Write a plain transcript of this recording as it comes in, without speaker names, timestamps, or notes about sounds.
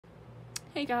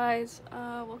Hey guys,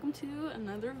 welcome to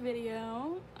another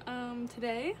video.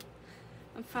 Today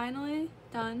I'm finally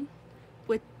done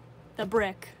with the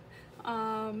brick.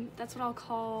 That's what I'll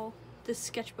call this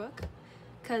sketchbook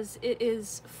because it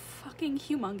is fucking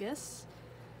humongous.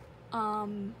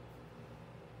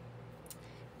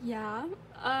 Yeah.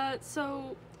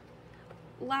 So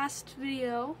last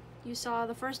video you saw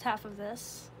the first half of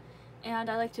this, and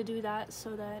I like to do that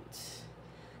so that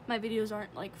my videos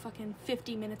aren't like fucking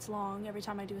 50 minutes long every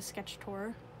time I do a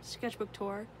sketchbook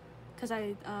tour, because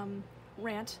I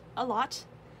rant a lot.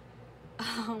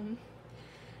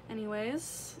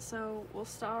 Anyways, so we'll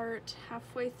start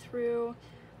halfway through.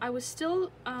 I was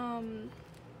still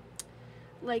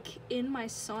like in my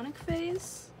Sonic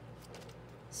phase,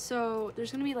 so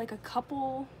there's gonna be like a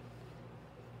couple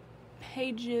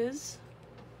pages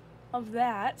of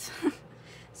that.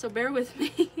 So bear with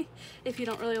me. If you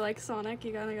don't really like Sonic,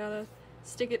 you gotta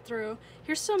stick it through.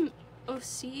 Here's some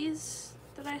OCs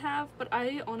that I have, but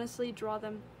I honestly draw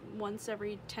them once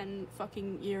every 10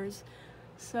 fucking years.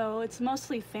 So it's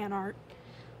mostly fan art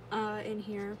in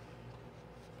here.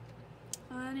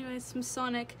 Anyways, some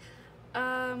Sonic.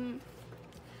 I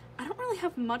don't really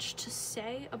have much to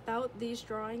say about these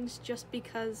drawings just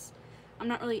because I'm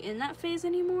not really in that phase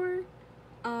anymore.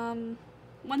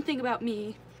 One thing about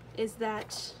me is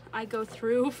that I go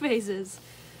through phases,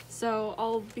 so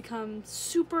I'll become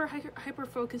super hyper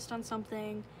focused on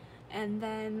something, and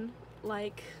then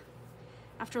like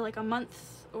after like a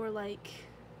month or like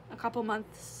a couple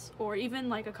months or even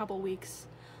like a couple weeks,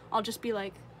 I'll just be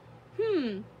like,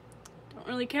 don't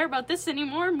really care about this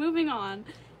anymore, moving on,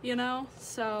 you know?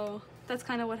 So that's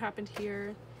kind of what happened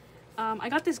here. I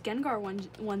got this Gengar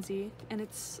onesie and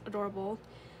it's adorable,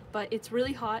 but it's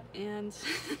really hot and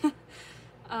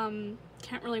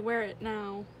can't really wear it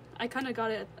now. I kind of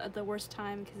got it at the worst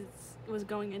time because it was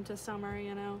going into summer,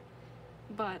 you know.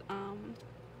 But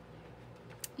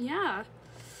yeah,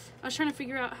 I was trying to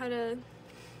figure out how to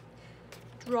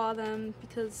draw them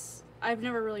because I've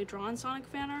never really drawn Sonic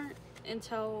fan art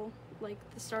until like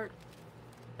the start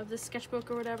of this sketchbook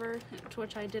or whatever, to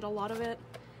which I did a lot of it.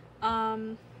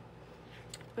 But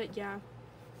yeah,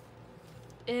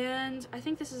 and I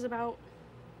think this is about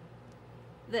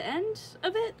the end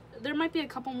of it. There might be a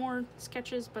couple more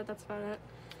sketches, but that's about it.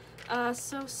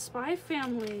 So Spy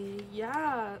Family,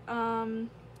 yeah.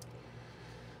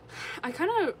 I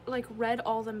kind of like read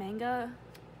all the manga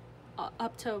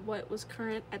up to what was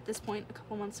current at this point a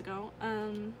couple months ago,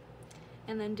 and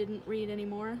then didn't read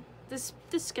anymore. This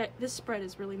spread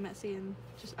is really messy and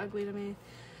just ugly to me.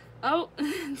 Oh,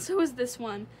 and so is this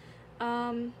one.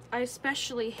 I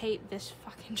especially hate this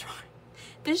fucking drawing.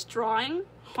 This drawing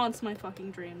haunts my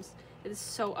fucking dreams. It is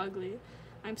so ugly.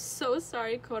 I'm so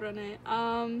sorry, Korone.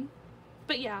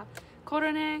 But yeah,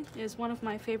 Korone is one of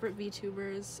my favorite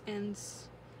VTubers and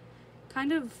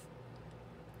kind of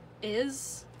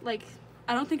is, like,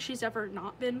 I don't think she's ever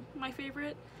not been my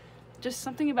favorite. Just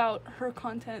something about her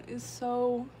content is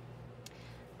so,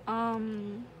 I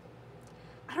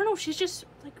don't know, she's just,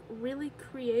 like, really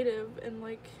creative and,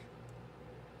 like,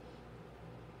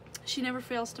 she never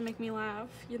fails to make me laugh,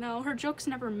 you know? Her jokes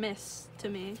never miss to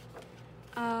me.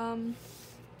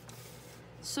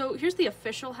 So here's the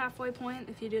official halfway point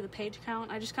if you do the page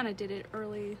count. I just kind of did it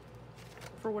early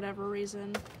for whatever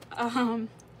reason.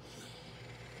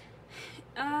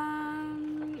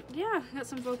 Yeah, got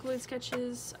some Vocaloid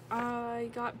sketches. I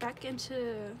got back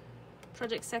into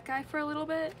Project Sekai for a little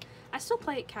bit. I still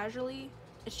play it casually.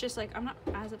 It's just like I'm not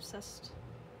as obsessed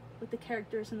with the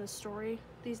characters in the story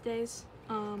these days.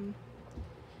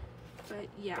 But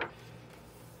yeah,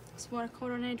 some more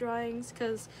Korone drawings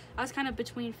because I was kind of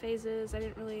between phases. I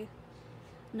didn't really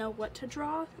know what to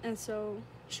draw, and so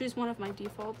she's one of my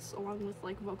defaults along with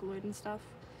like Vocaloid and stuff.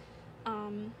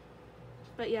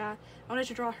 But yeah, I wanted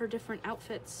to draw her different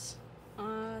outfits,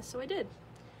 so I did.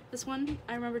 This one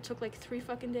I remember took like 3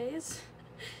 fucking days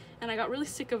and I got really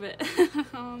sick of it.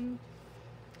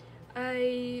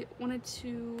 I wanted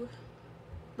to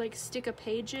like stick a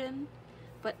page in,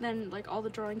 but then like all the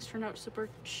drawings turned out super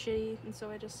shitty, and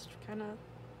so I just kind of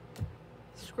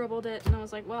scribbled it and I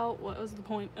was like, well, what was the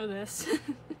point of this?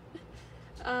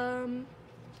 Some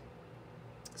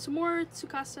more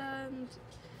Tsukasa and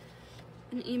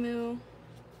an Emu.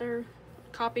 They're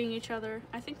copying each other.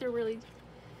 I think they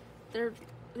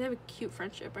have a cute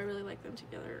friendship. I really like them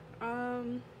together.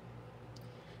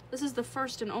 This is the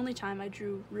first and only time I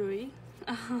drew Rui.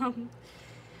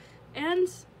 And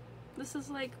this is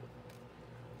like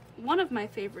one of my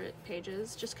favorite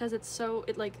pages just because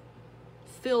it like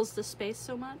fills the space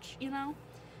so much, you know?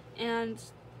 And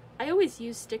I always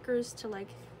use stickers to like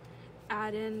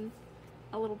add in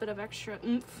a little bit of extra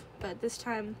oomph, but this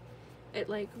time it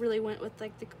like really went with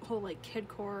like the whole like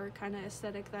kidcore kind of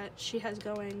aesthetic that she has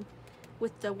going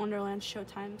with the Wonderland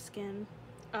Showtime skin.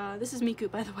 This is Miku,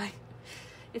 by the way.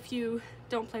 If you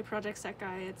don't play Project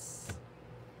Sekai, it's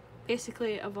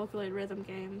basically a Vocaloid rhythm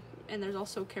game, and there's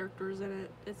also characters in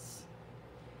it. It's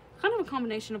kind of a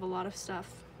combination of a lot of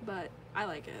stuff, but I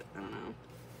like it. I don't know.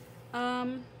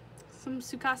 Some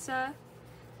Tsukasa.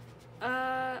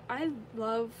 I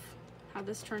love how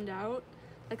this turned out.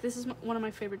 Like, this is one of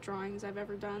my favorite drawings I've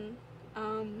ever done.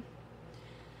 I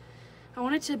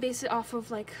wanted to base it off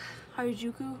of like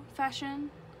Harajuku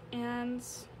fashion, and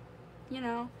you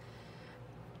know,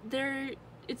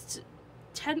 it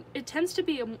tends to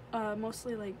be a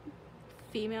mostly like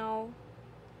female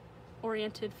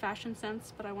oriented fashion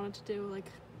sense, but I wanted to do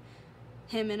like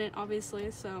him in it,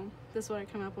 obviously, so this is what I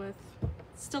came up with.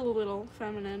 It's still a little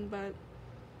feminine, but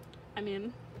I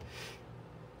mean,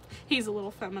 he's a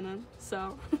little feminine,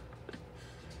 so.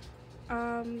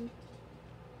 And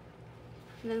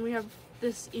then we have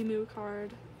this emu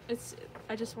card.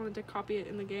 I just wanted to copy it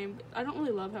in the game, but I don't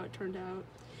really love how it turned out.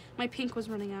 My pink was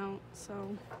running out,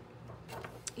 so,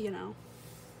 you know.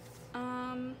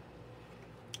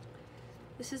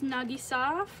 This is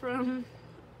Nagisa from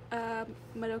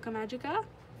Madoka Magica.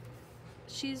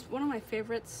 She's one of my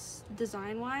favorites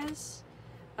design-wise.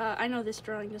 I know this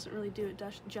drawing doesn't really do it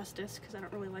justice because I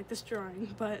don't really like this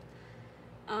drawing, but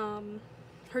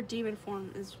her demon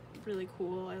form is really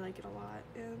cool. I like it a lot,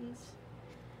 and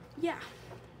yeah.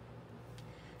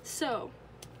 So,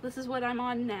 this is what I'm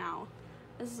on now.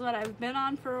 This is what I've been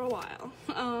on for a while.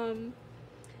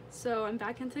 So I'm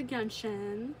back into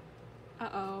Genshin.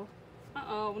 Uh-oh,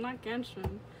 not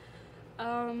Genshin.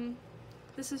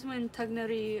 This is when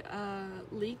Tugneri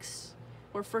leaks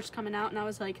were first coming out, and I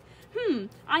was like,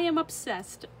 I am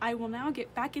obsessed. I will now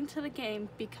get back into the game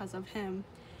because of him.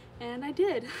 And I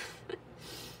did.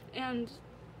 And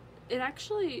it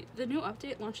actually, the new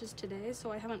update launches today,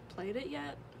 so I haven't played it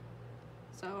yet.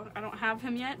 So I don't have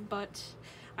him yet, but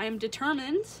I am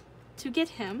determined to get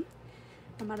him,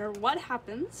 no matter what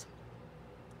happens.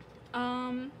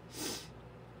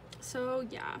 So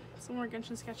yeah, some more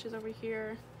Genshin sketches over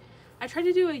here. I tried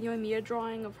to do a Yoimiya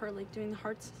drawing of her like doing the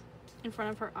hearts in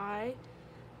front of her eye,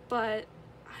 but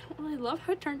I don't really love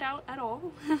how it turned out at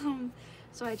all.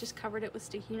 So I just covered it with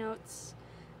sticky notes.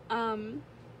 I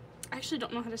actually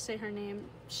don't know how to say her name.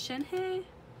 Shinha?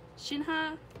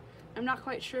 I'm not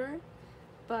quite sure,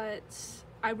 but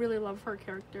I really love her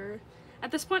character.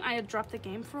 At this point, I had dropped the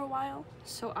game for a while,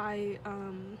 so I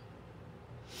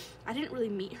didn't really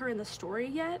meet her in the story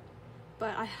yet,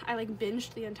 but I like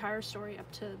binged the entire story up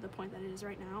to the point that it is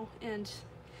right now, and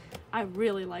I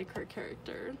really like her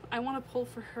character. I want to pull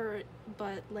for her,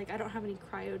 but like I don't have any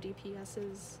cryo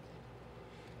DPSs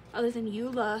other than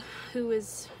Eula, who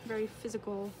is very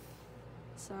physical.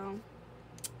 So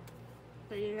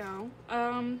there you go.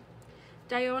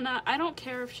 Diona, I don't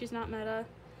care if she's not meta.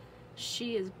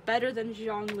 She is better than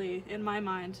Zhongli in my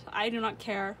mind. I do not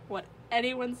care what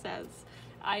anyone says.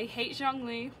 I hate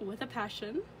Zhongli with a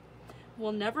passion.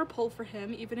 Will never pull for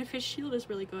him, even if his shield is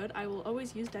really good. I will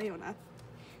always use Diona.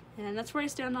 And that's where I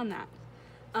stand on that.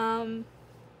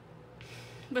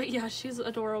 But yeah, she's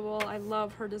adorable. I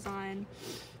love her design.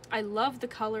 I love the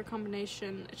color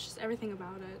combination. It's just everything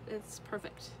about it. It's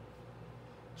perfect.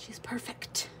 She's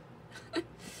perfect.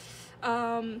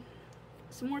 Some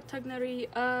more Tugneri.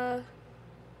 I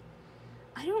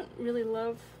don't really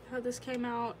love how this came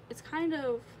out. It's kind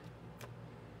of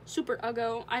super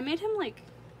uggo. I made him like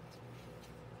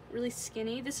really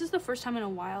skinny. This is the first time in a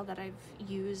while that I've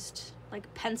used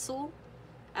like pencil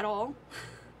at all.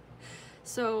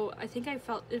 So I think it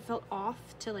felt off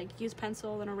to like use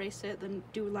pencil, then erase it, then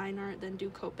do line art, then do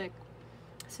Copic,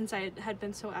 since I had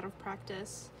been so out of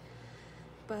practice.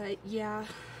 But yeah,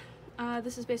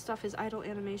 this is based off his idle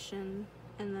animation,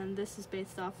 and then this is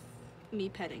based off me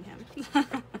petting him.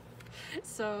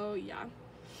 So yeah,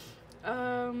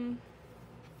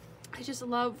 I just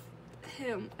love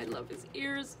him. I love his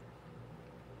ears,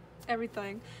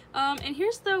 everything. And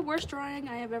here's the worst drawing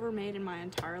I have ever made in my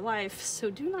entire life, so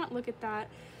do not look at that.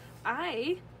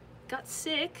 I got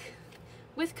sick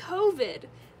with COVID,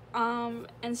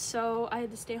 and so I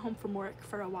had to stay home from work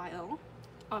for a while,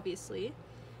 obviously.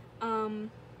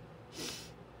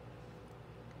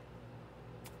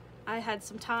 I had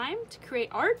some time to create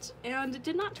art, and it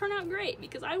did not turn out great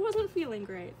because I wasn't feeling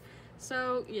great.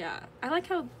 So yeah, I like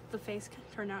how the face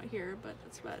turned out here, but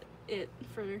that's about it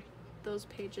for those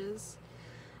pages.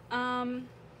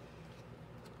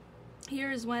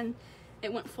 Here is when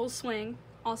it went full swing,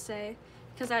 I'll say,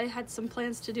 because I had some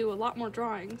plans to do a lot more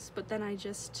drawings, but then I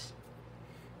just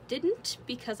didn't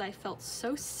because I felt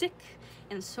so sick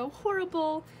and so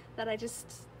horrible that I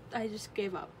just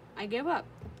gave up. I gave up.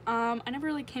 I never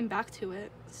really came back to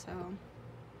it, so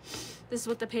this is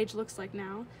what the page looks like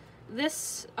now.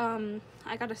 This, I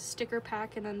got a sticker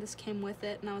pack and then this came with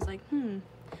it, and I was like,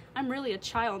 I'm really a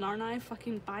child, aren't I?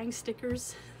 Fucking buying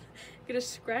stickers. Get a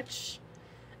scratch,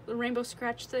 the rainbow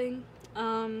scratch thing.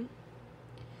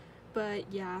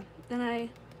 But yeah, then I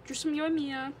drew some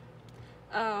Yoimiya.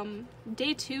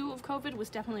 Day 2 of COVID was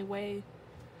definitely way,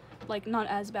 like, not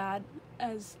as bad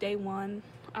as day 1,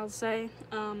 I'll say.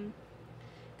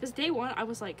 Because day 1, I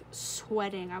was, like,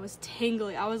 sweating, I was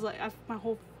tingling, I was, like, my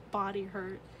whole body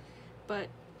hurt. But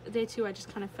day 2, I just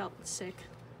kind of felt sick,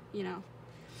 you know.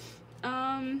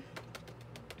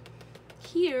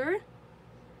 Here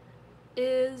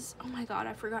is, oh my god,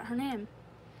 I forgot her name.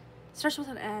 It starts with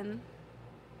an N.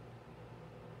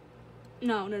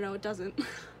 No, it doesn't.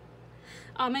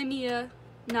 Emiya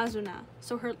Nazuna.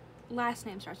 So her last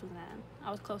name starts with an N.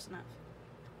 I was close enough.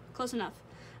 Close enough.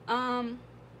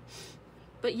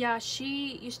 But yeah,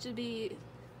 she used to be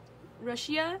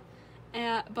Russia,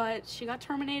 but she got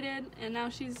terminated, and now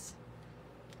she's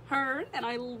her, and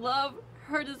I love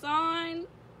her design.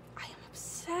 I am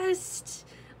obsessed.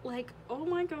 Like, oh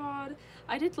my god.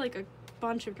 I did like a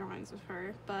bunch of drawings with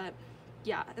her, but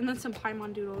yeah, and then some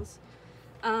Paimon doodles.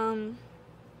 I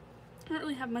don't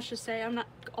really have much to say. I'm not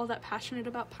all that passionate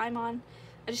about Paimon.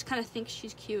 I just kind of think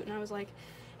she's cute, and I was like,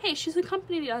 hey, she's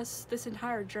accompanied us this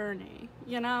entire journey,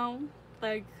 you know?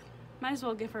 Like, might as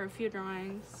well give her a few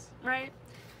drawings, right?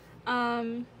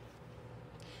 I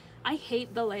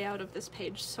hate the layout of this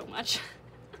page so much.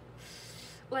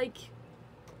 Like,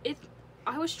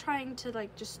 I was trying to,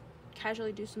 like, just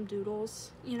casually do some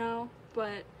doodles, you know?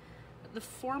 But the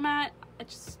format,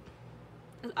 it's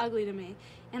ugly to me.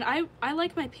 And I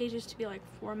like my pages to be, like,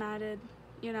 formatted,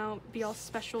 you know, be all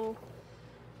special.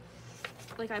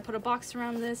 Like, I put a box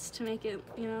around this to make it,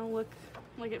 you know, look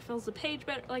like it fills the page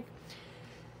better. Like,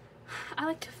 I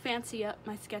like to fancy up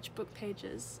my sketchbook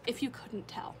pages, if you couldn't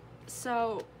tell.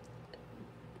 So,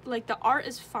 like, the art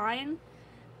is fine,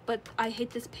 but I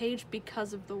hate this page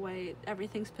because of the way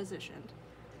everything's positioned.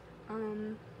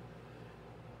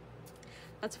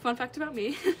 That's a fun fact about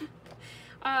me.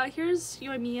 Here's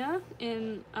Yoimiya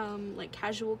in, like,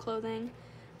 casual clothing.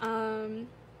 I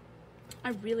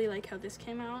really like how this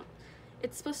came out.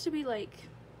 It's supposed to be, like,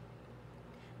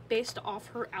 based off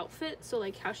her outfit, so,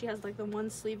 like, how she has, like, the one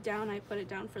sleeve down, I put it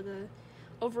down for the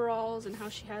overalls, and how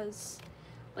she has,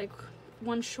 like,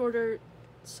 one shorter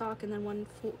sock and then one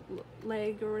full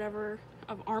leg or whatever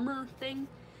of armor thing.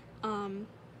 I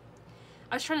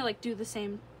was trying to, like, do the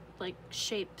same, like,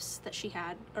 shapes that she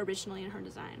had originally in her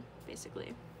design,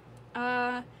 basically.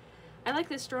 I like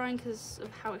this drawing because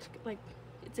of how it's, like,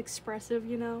 it's expressive,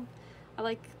 you know? I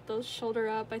like those shoulder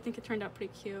up. I think it turned out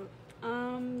pretty cute.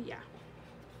 Yeah.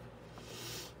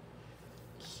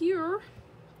 Here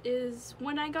is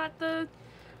when I got the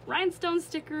rhinestone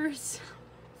stickers,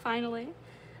 finally.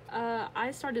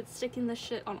 I started sticking this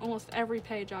shit on almost every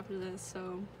page after this,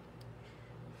 so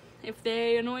if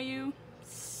they annoy you,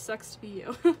 sucks to be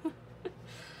you.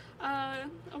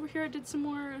 Over here I did some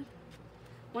more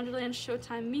Wonderland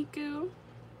Showtime Miku,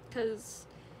 because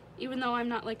even though I'm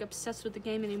not, like, obsessed with the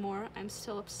game anymore, I'm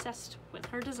still obsessed with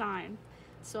her design.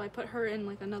 So I put her in,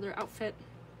 like, another outfit.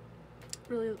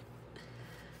 Really,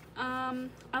 I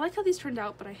like how these turned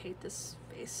out, but I hate this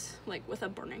face, like, with a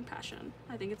burning passion.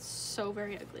 I think it's so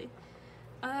very ugly.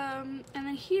 And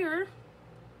then here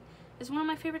is one of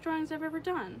my favorite drawings I've ever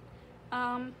done.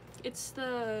 It's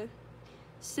the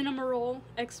Cinema Roll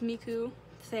X Miku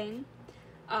thing.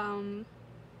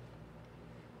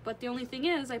 But the only thing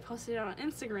is, I posted it on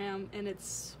Instagram, and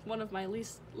it's one of my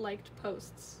least liked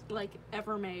posts, like,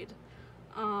 ever made.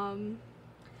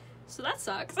 So that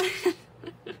sucks.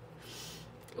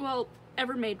 Well,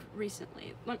 ever made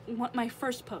recently. My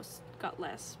first post got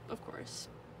less, of course,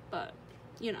 but,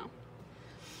 you know,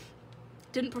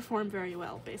 didn't perform very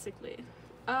well, basically.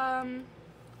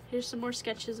 Here's some more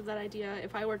sketches of that idea.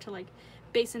 If I were to, like,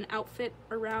 base an outfit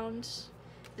around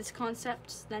this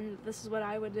concept, then this is what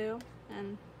I would do,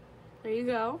 and there you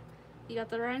go. You got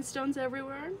the rhinestones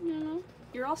everywhere, you know,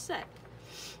 you're all set.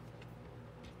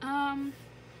 I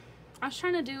was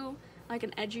trying to do, like,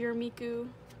 an edgier Miku,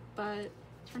 but it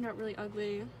turned out really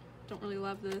ugly. Don't really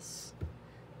love this,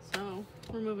 so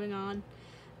we're moving on.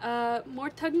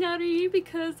 More Tugnari,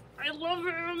 because I love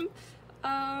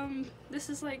him! This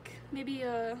is, like, maybe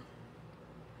a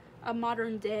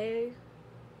modern day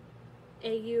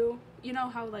AU. You know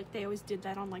how, like, they always did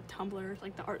that on, like, Tumblr,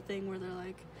 like, the art thing where they're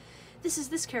like, this is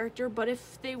this character, but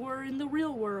if they were in the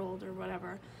real world or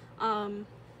whatever.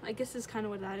 I guess is kind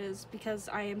of what that is, because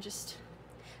I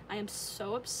am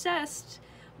so obsessed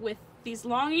with these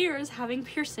long ears having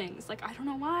piercings. Like, I don't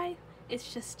know why.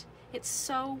 It's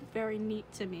so very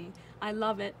neat to me. I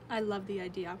love it. I love the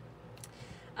idea.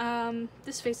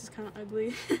 This face is kind of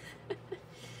ugly.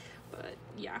 But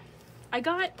yeah.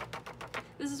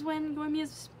 This is when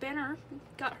Yoimiya's banner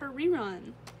got her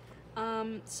rerun.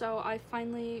 So I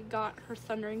finally got her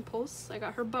Thundering Pulse. I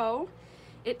got her bow.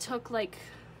 It took like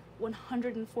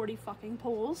 140 fucking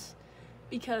pulls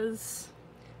because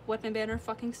weapon banner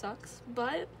fucking sucks,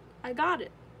 but I got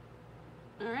it.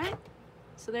 Alright?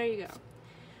 So there you go.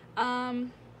 I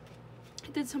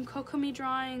did some Kokomi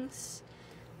drawings.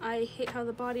 I hate how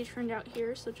the body turned out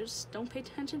here, so just don't pay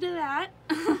attention to that.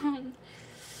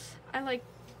 I like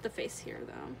the face here,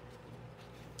 though.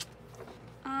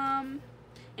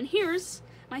 And here's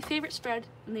my favorite spread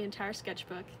in the entire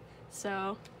sketchbook.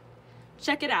 So,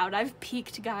 check it out. I've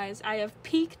peaked, guys. I have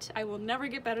peaked. I will never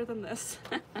get better than this.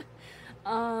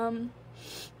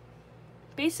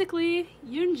 Basically,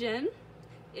 Yunjin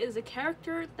is a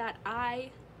character that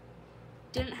I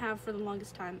didn't have for the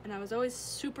longest time, and I was always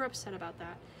super upset about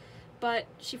that. But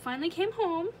she finally came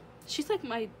home. She's like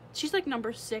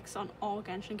number 6 on all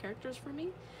Genshin characters for me.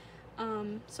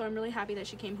 So I'm really happy that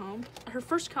she came home. Her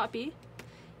first copy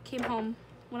came home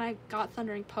when I got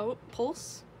Thundering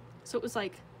Pulse, so it was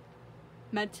like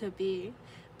meant to be.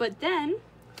 But then,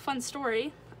 fun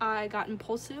story, I got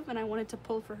impulsive and I wanted to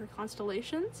pull for her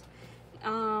constellations.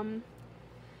 And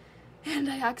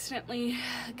I accidentally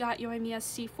got Yoimiya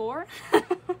C4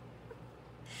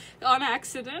 on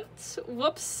accident.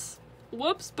 Whoops,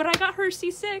 but I got her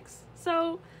C6,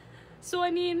 so I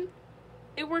mean,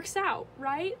 it works out,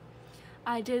 right?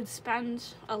 I did spend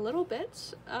a little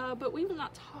bit, but we will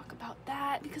not talk about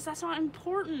that because that's not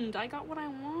important. I got what I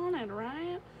wanted,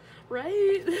 right?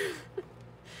 Right?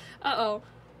 Uh-oh.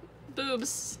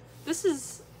 Boobs. This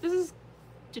is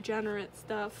degenerate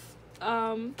stuff.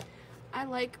 I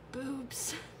like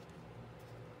boobs.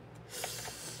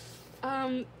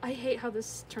 I hate how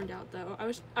this turned out, though.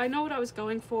 I know what I was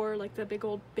going for, like the big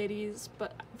old bitties,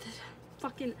 but the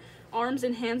fucking arms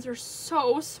and hands are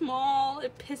so small.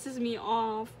 It pisses me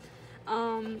off.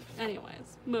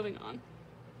 Anyways, moving on.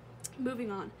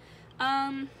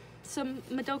 Some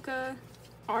Madoka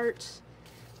art,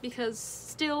 because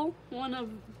still one of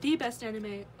the best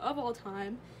anime of all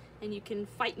time, and you can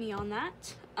fight me on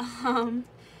that.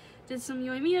 Did some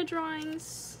Yoimiya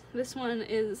drawings. This one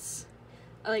is,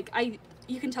 like,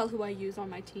 you can tell who I use on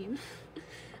my team.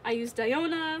 I use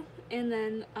Diona, and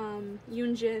then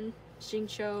Yunjin,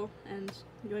 Xingqiu, and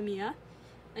Yoimiya,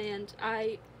 and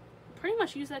I pretty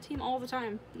much use that team all the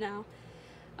time now.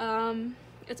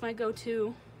 It's my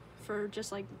go-to for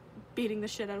just, like, beating the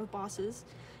shit out of bosses,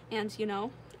 and, you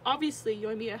know, obviously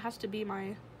Yoimiya has to be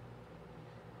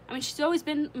she's always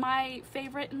been my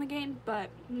favorite in the game, but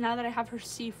now that I have her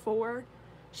C4,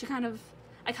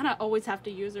 I kind of always have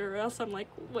to use her, or else I'm, like,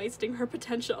 wasting her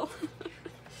potential.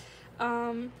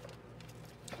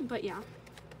 But yeah.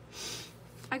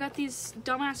 I got these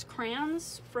dumbass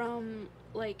crayons from,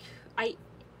 like, I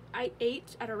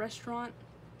ate at a restaurant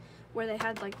where they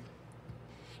had, like,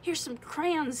 here's some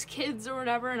crayons, kids, or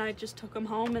whatever, and I just took them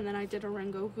home, and then I did a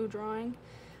Rengoku drawing.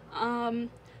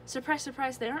 Surprise,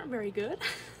 surprise, they aren't very good.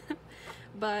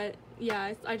 But,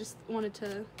 yeah, I just wanted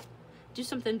to do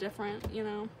something different, you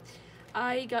know.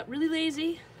 I got really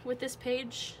lazy with this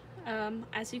page,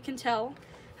 as you can tell,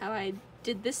 how I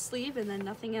did this sleeve and then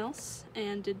nothing else,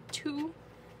 and did 2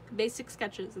 basic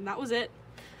sketches, and that was it.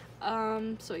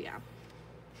 So yeah.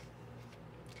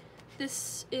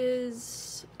 This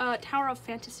is Tower of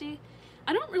Fantasy.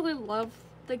 I don't really love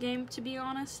the game, to be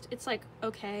honest. It's like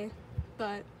okay,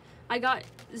 but I got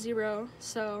 0,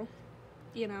 so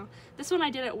you know. This one I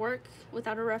did at work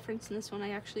without a reference, and this one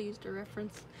I actually used a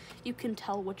reference. You can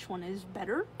tell which one is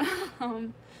better.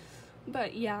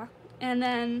 But yeah, and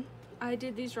then I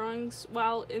did these drawings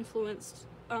while influenced.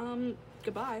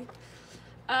 Goodbye.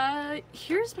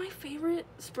 Here's my favorite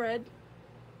spread.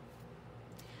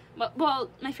 Well,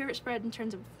 my favorite spread in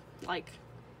terms of, like,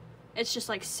 it's just,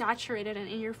 like, saturated and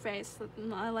in your face.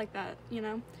 I like that, you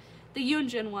know. The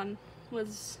Yunjin one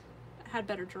had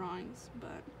better drawings,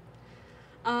 but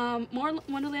more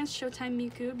Wonderland's Showtime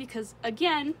Miku, because,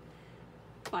 again,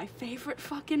 my favorite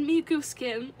fucking Miku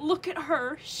skin. Look at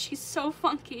her. She's so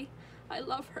funky. I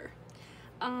love her.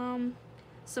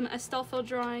 Some F.av.o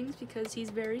drawings, because he's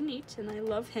very neat, and I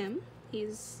love him.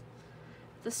 He's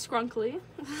the Skrunkly.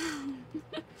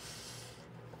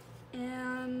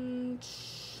 And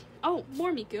oh,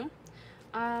 more Miku.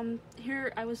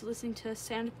 Here I was listening to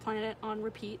Sand Planet on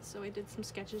repeat, so I did some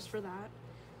sketches for that.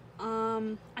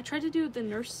 I tried to do the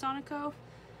Nurse Sonico,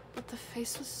 but the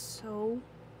face was so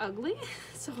ugly,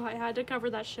 so I had to cover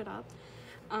that shit up.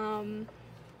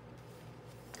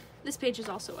 This page is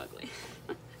also ugly.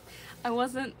 I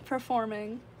wasn't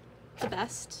performing the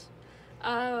best.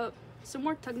 Some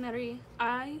more Tugneri.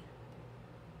 I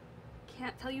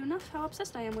can't tell you enough how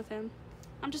obsessed I am with him.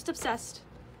 I'm just obsessed.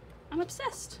 I'm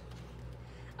obsessed.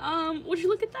 Would you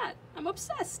look at that? I'm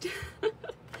obsessed.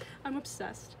 I'm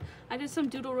obsessed. I did some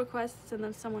doodle requests and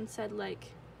then someone said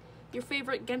like, your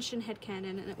favorite Genshin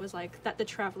headcanon, and it was like that the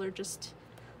Traveler just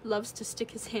loves to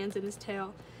stick his hands in his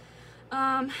tail.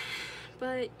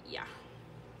 But yeah.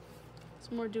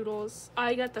 Some more doodles.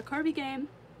 I got the Kirby game,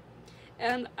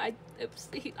 and I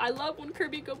love when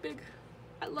Kirby go big.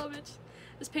 I love it.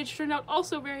 This page turned out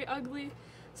also very ugly,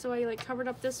 so I like covered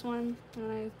up this one,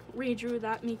 and I redrew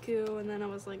that Miku, and then I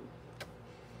was like,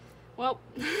 well,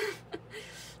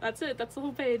 that's it. That's the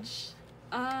whole page.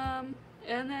 And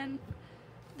then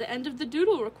the end of the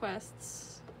doodle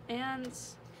requests, and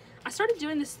I started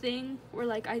doing this thing where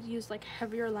like I'd use like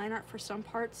heavier line art for some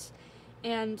parts,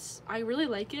 and I really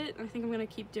like it, and I think I'm gonna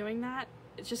keep doing that.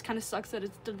 It just kind of sucks that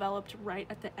it's developed right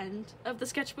at the end of the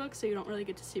sketchbook, so you don't really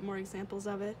get to see more examples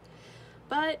of it.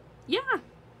 But yeah,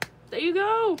 there you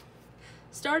go.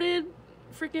 Started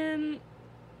freaking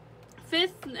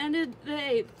 5th and ended the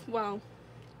 8th.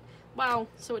 Wow,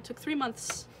 so it took 3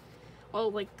 months. Well,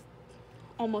 like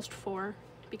almost 4,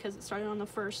 because it started on the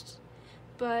 1st.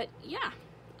 But yeah,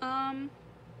 I'm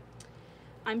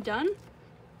done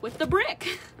with the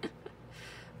brick.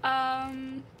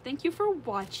 Thank you for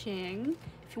watching.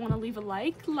 If you want to leave a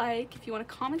like. If you want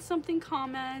to comment something,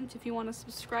 comment. If you want to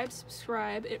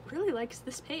subscribe. It really likes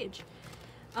this page.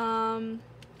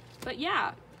 But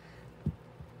yeah,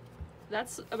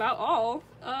 that's about all.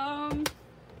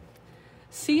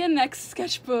 See you next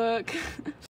sketchbook.